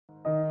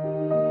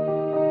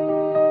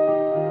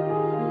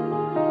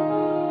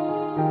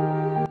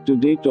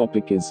Today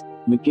topic is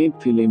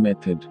McCabe Thiele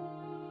method.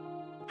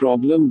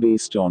 Problem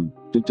based on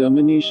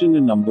determination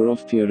a number of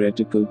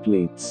theoretical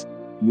plates.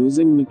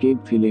 Using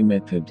McCabe Thiele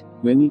method,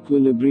 when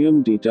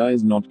equilibrium data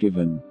is not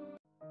given.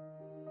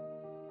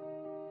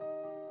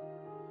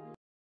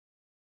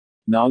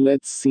 Now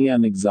let's see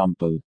an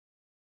example.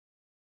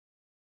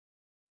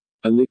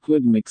 A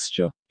liquid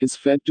mixture is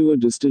fed to a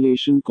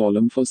distillation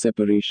column for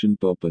separation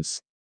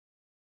purpose.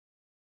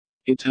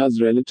 It has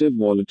relative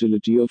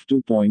volatility of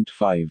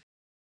 2.5.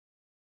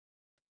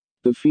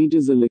 The feed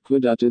is a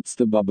liquid at its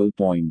the bubble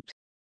point,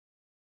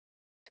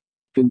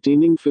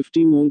 containing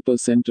 50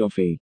 mole% of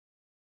A.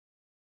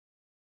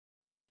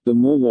 The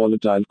more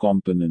volatile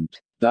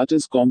component, that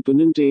is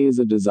component A, is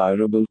a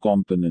desirable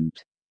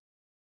component.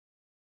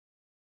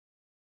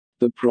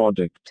 The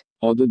product,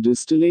 or the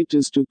distillate,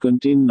 is to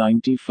contain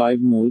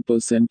 95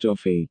 mole% of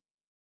A.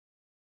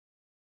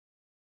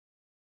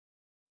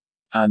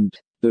 And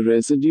the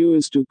residue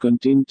is to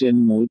contain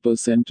 10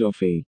 mole% of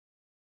A.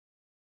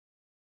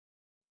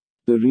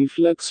 The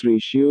reflux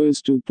ratio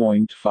is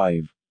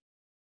 2.5.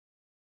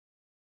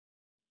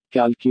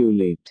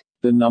 Calculate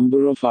the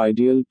number of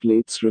ideal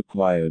plates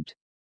required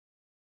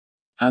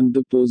and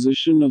the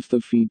position of the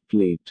feed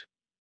plate.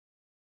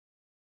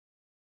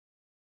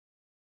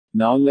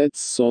 Now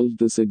let's solve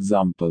this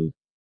example.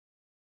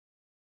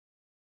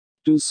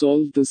 To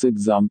solve this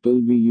example,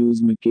 we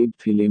use McCabe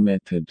Thiele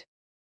method.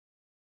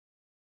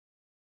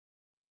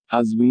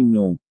 As we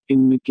know,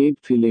 in McCabe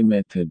Thiele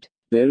method,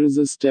 there is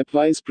a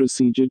stepwise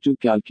procedure to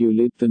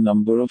calculate the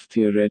number of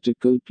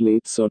theoretical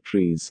plates or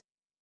trays.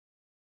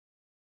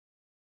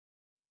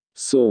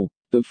 So,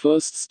 the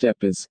first step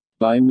is,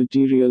 by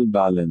material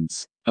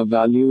balance,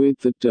 evaluate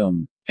the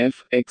term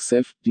F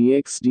xf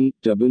dxd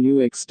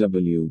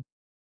wxw.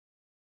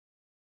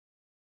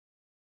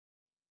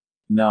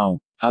 Now,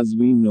 as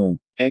we know,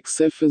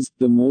 xf is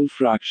the mole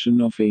fraction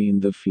of A in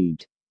the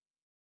feed.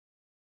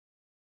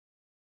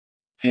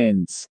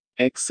 Hence,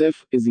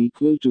 xf is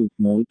equal to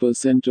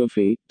mole% of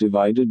A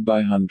divided by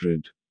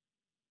 100.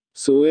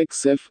 So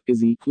xf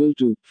is equal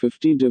to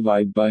 50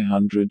 divided by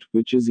 100,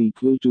 which is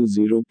equal to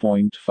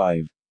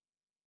 0.5.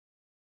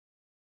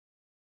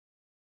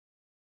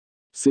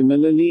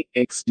 Similarly,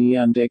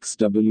 xd and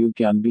xw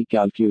can be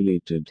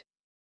calculated.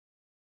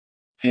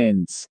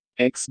 Hence,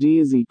 xd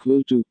is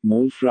equal to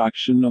mole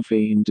fraction of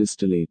A in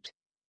distillate.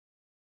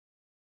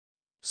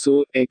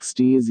 So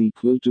xd is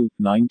equal to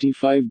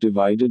 95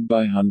 divided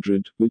by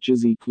 100, which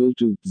is equal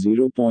to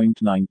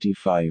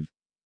 0.95.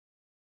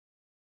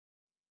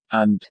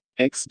 And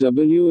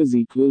xw is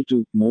equal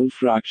to mole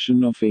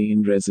fraction of A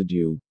in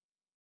residue.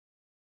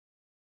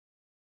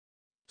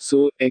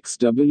 So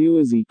xw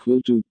is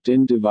equal to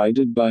 10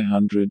 divided by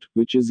 100,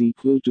 which is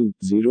equal to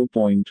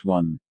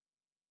 0.1.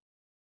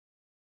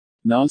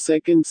 Now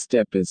second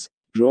step is,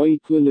 draw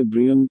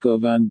equilibrium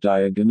curve and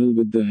diagonal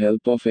with the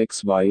help of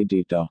XY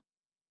data.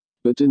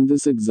 But in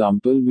this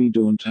example we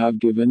don't have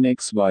given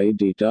XY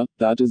data,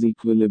 that is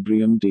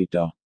equilibrium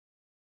data.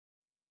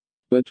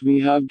 But we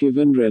have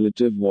given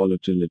relative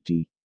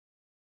volatility.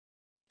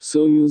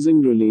 So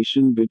using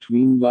relation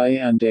between Y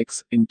and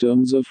X in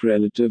terms of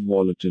relative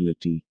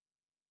volatility,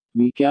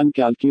 we can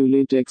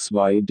calculate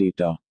XY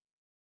data.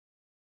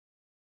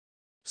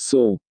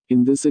 So,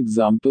 in this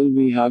example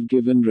we have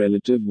given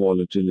relative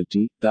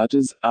volatility, that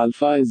is,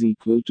 alpha is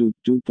equal to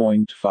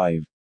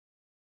 2.5.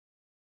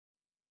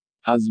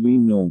 As we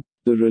know,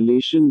 the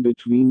relation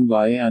between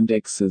Y and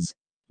X is,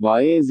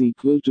 Y is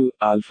equal to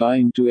alpha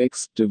into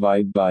X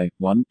divided by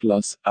 1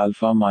 plus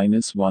alpha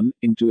minus 1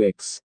 into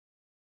X.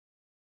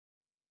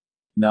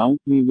 Now,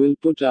 we will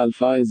put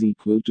alpha is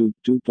equal to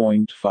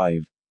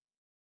 2.5.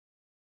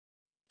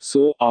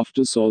 So,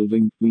 after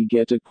solving, we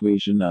get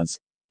equation as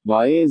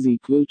Y is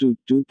equal to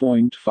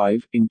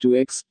 2.5 into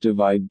X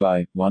divided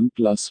by 1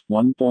 plus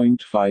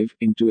 1.5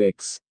 into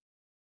X.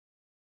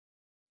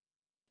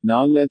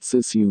 Now let's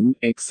assume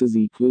X is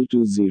equal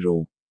to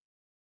 0.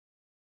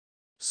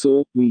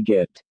 So, we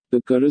get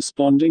the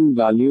corresponding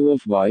value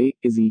of Y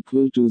is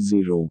equal to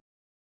 0.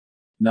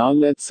 Now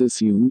let's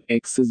assume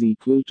X is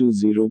equal to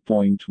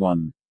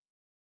 0.1.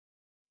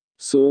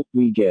 So,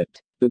 we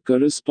get the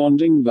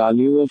corresponding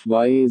value of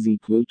Y is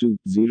equal to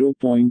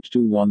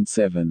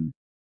 0.217.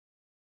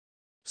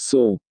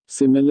 So,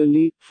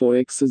 similarly, for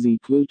X is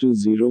equal to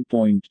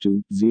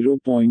 0.2,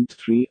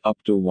 0.3 up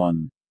to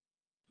 1.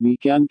 We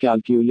can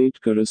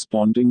calculate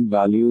corresponding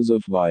values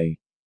of Y.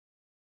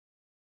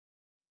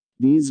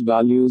 These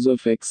values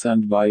of X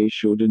and Y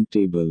showed in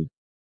table.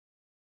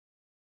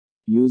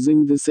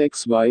 Using this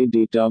XY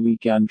data we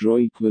can draw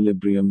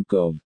equilibrium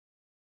curve.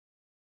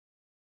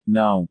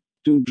 Now,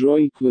 to draw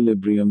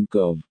equilibrium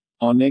curve,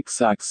 on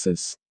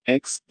X-axis,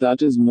 X,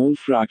 that is mole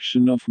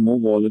fraction of more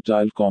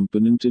volatile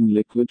component in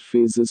liquid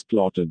phase, is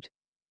plotted.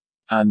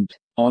 And,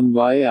 on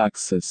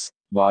Y-axis,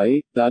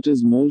 Y, that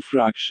is mole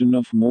fraction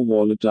of more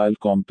volatile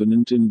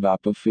component in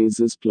vapor phase,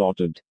 is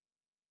plotted.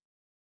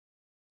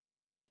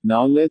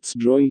 Now let's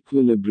draw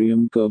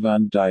equilibrium curve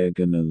and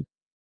diagonal.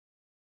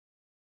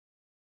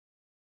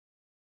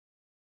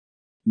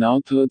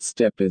 Now third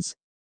step is,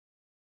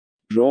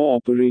 Draw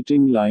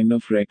operating line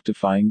of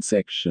rectifying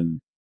section.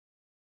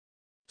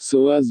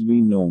 So as we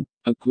know,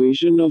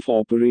 equation of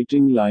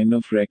operating line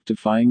of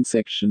rectifying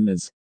section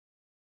is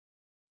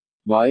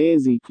y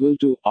is equal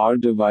to r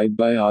divided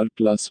by r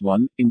plus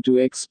 1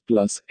 into x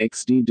plus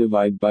xd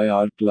divided by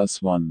r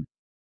plus 1,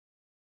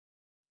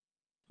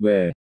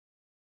 where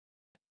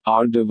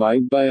r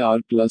divided by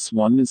r plus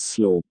 1 is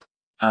slope,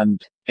 and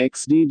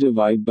xd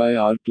divided by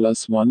r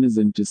plus 1 is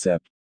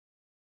intercept.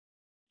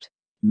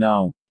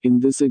 Now, in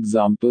this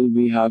example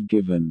we have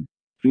given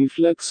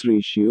reflex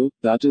ratio,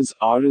 that is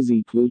r is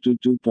equal to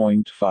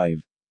 2.5,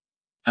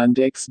 and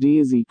xd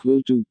is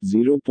equal to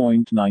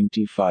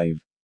 0.95.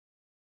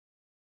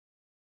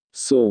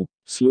 So,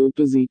 slope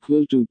is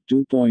equal to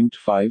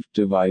 2.5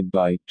 divided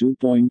by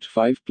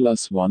 2.5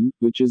 plus 1,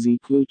 which is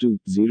equal to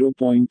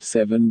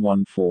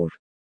 0.714.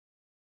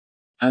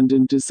 And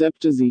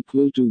intercept is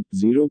equal to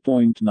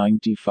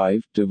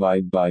 0.95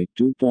 divided by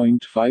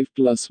 2.5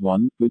 plus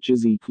 1, which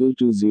is equal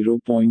to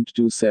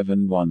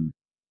 0.271.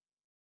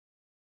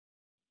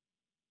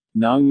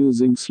 Now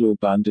using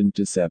slope and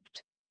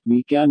intercept,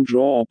 we can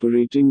draw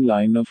operating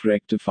line of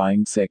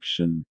rectifying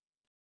section.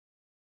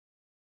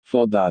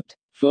 For that,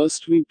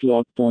 first we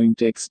plot point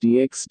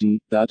xd,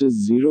 that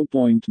is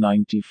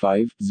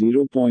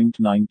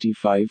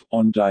 0.95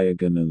 on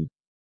diagonal.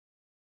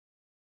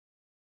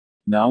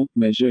 Now,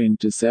 measure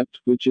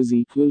intercept, which is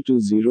equal to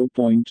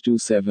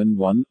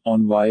 0.271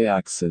 on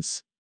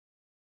y-axis.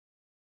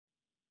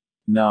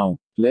 Now,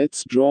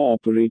 let's draw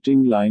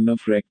operating line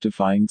of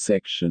rectifying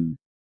section.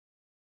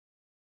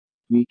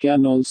 We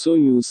can also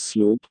use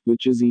slope,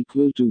 which is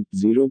equal to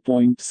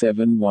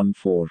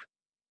 0.714.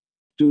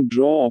 To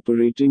draw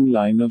operating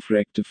line of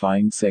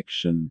rectifying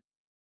section.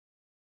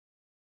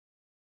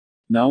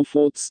 Now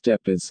fourth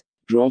step is,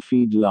 draw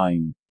feed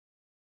line.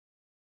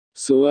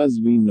 So as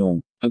we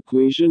know,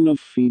 equation of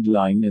feed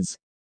line is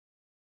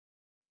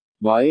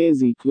y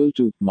is equal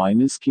to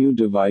minus q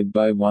divided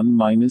by 1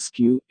 minus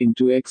q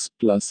into x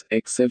plus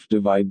xf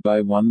divided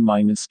by 1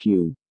 minus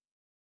q,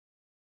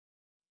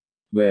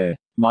 where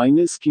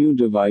minus q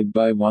divided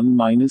by 1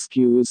 minus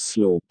q is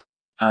slope,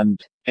 and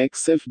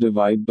xf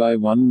divided by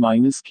 1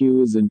 minus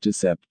q is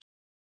intercept.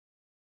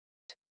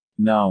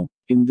 Now,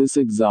 in this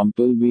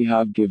example we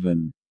have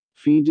given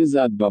feed is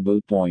at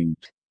bubble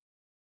point.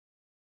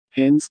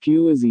 Hence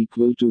q is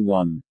equal to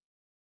 1.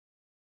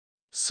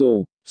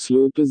 So,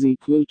 slope is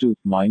equal to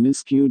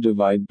minus q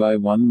divided by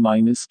 1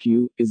 minus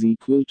q is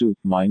equal to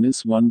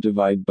minus 1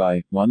 divided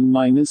by 1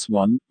 minus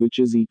 1, which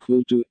is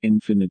equal to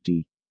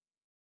infinity.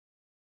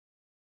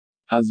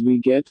 As we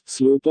get,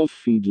 slope of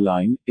feed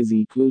line is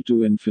equal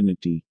to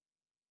infinity.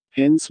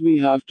 Hence we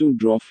have to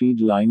draw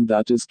feed line,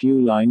 that is q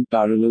line,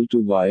 parallel to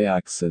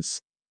y-axis.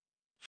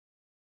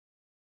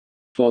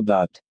 For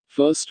that,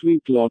 first we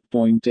plot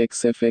point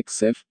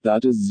xf,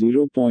 that is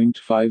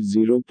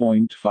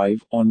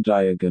 0.5 on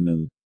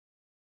diagonal.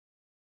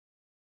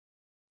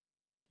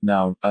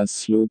 Now, as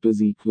slope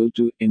is equal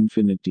to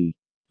infinity,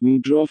 we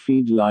draw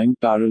feed line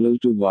parallel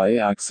to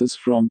y-axis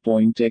from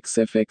point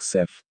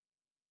xf.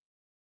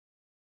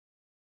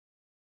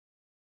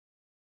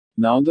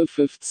 Now the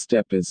fifth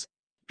step is,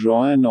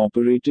 draw an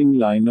operating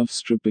line of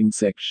stripping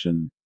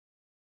section.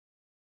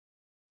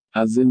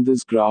 As in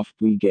this graph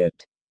we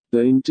get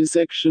the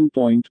intersection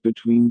point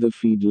between the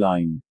feed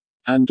line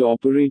and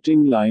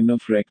operating line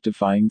of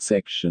rectifying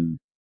section.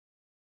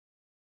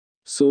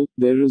 So,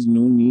 there is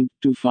no need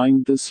to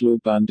find the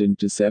slope and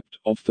intercept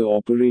of the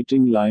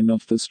operating line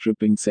of the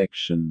stripping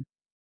section.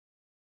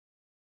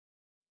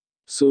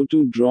 So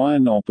to draw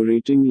an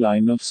operating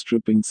line of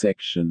stripping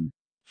section,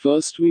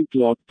 first we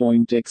plot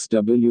point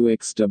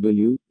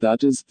xw,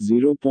 that is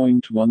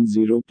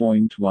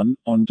 0.1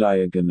 on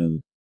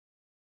diagonal.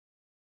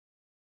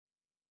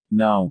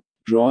 Now,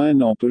 draw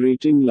an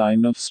operating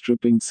line of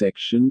stripping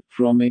section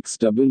from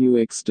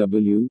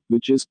xw,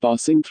 which is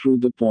passing through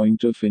the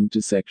point of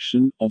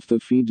intersection of the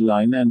feed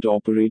line and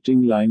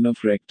operating line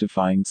of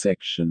rectifying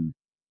section.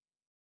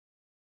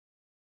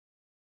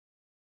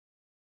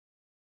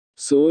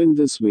 So in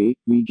this way,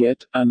 we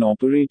get an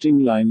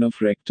operating line of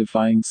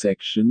rectifying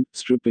section,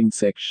 stripping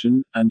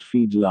section, and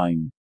feed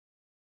line.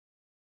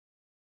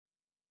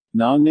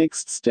 Now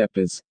next step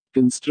is,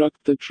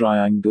 construct the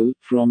triangle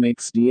from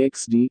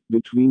xd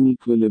between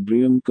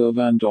equilibrium curve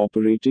and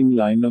operating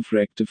line of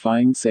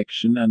rectifying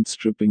section and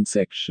stripping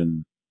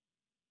section,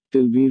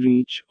 till we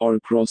reach or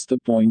cross the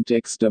point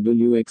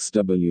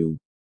xw.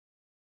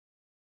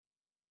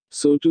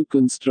 So to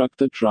construct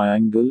the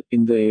triangle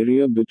in the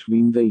area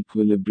between the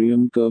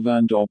equilibrium curve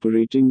and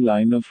operating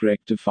line of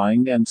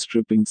rectifying and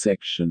stripping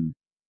section,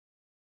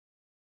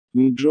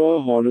 we draw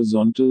a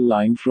horizontal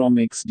line from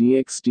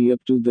xd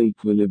up to the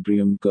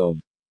equilibrium curve,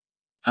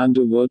 and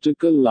a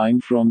vertical line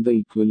from the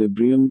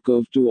equilibrium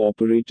curve to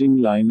operating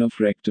line of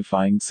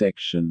rectifying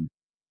section.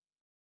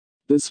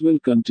 This will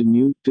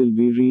continue till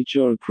we reach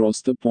or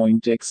cross the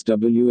point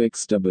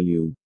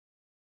xw.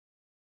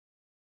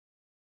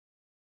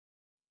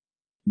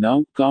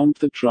 Now, count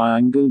the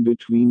triangle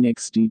between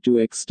xd to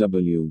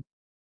xw.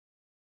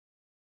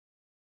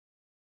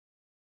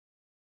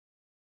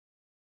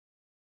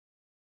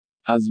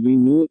 As we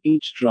know,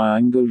 each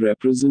triangle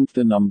represents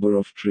the number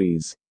of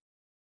trays.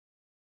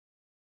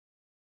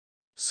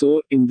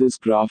 So, in this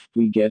graph,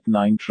 we get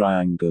 9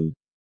 triangle.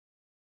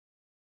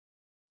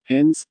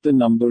 Hence, the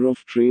number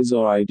of trays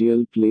or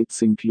ideal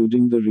plates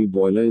including the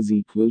reboiler is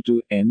equal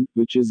to n,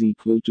 which is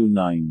equal to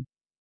 9.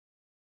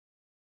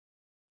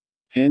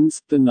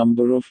 Hence, the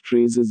number of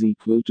trays is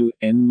equal to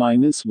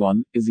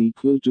n-1 is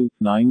equal to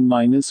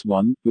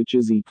 9-1, which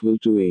is equal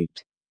to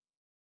 8.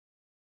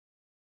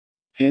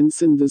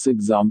 Hence, in this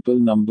example,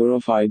 number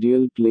of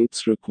ideal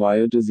plates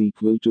required is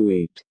equal to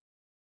 8.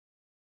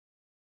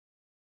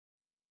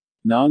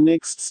 Now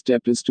next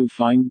step is to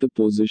find the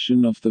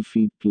position of the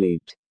feed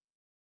plate.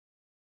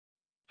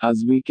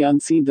 As we can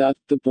see that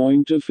the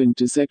point of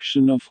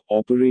intersection of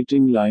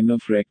operating line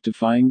of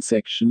rectifying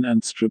section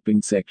and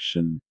stripping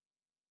section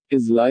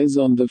lies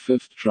on the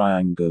 5th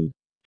triangle.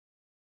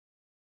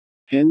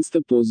 Hence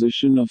the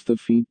position of the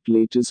feed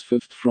plate is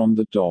 5th from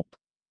the top.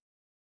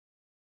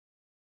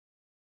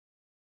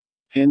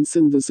 Hence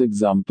in this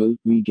example,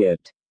 we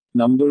get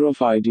number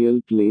of ideal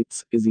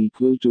plates is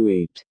equal to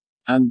 8.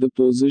 And the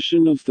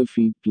position of the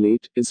feed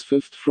plate is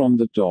 5th from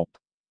the top.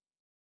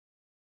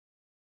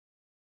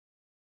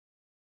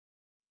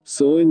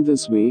 So in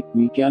this way,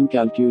 we can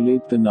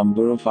calculate the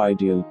number of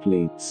ideal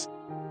plates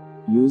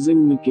using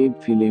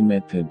McCabe Thiele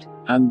method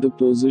and the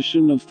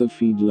position of the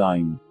feed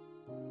line.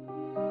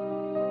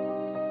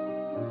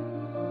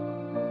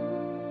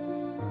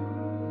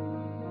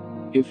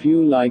 If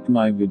you like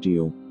my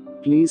video,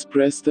 please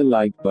press the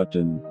like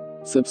button,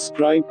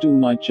 subscribe to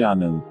my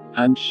channel,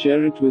 and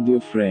share it with your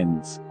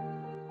friends.